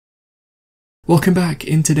Welcome back.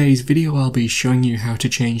 In today's video I'll be showing you how to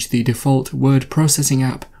change the default word processing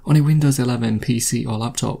app on a Windows 11 PC or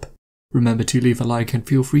laptop. Remember to leave a like and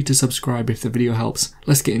feel free to subscribe if the video helps.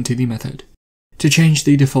 Let's get into the method. To change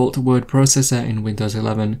the default word processor in Windows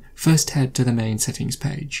 11, first head to the main settings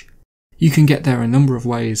page. You can get there a number of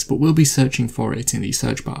ways, but we'll be searching for it in the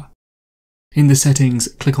search bar. In the settings,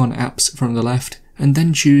 click on Apps from the left and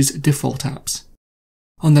then choose Default Apps.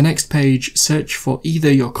 On the next page, search for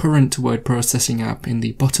either your current word processing app in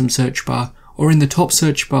the bottom search bar, or in the top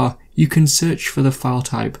search bar, you can search for the file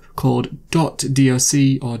type called .doc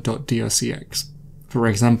or .docx. For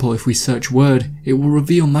example, if we search Word, it will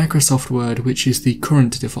reveal Microsoft Word, which is the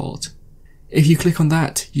current default. If you click on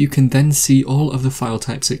that, you can then see all of the file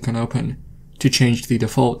types it can open. To change the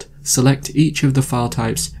default, select each of the file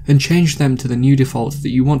types and change them to the new default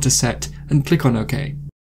that you want to set and click on OK.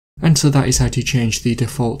 And so that is how to change the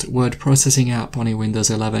default word processing app on a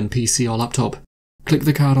Windows 11 PC or laptop. Click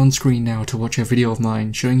the card on screen now to watch a video of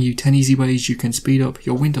mine showing you 10 easy ways you can speed up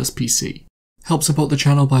your Windows PC. Help support the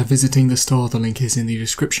channel by visiting the store, the link is in the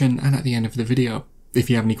description and at the end of the video. If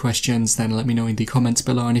you have any questions, then let me know in the comments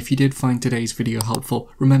below, and if you did find today's video helpful,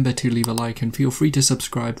 remember to leave a like and feel free to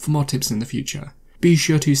subscribe for more tips in the future. Be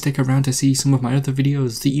sure to stick around to see some of my other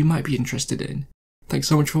videos that you might be interested in. Thanks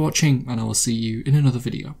so much for watching, and I will see you in another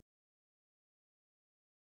video.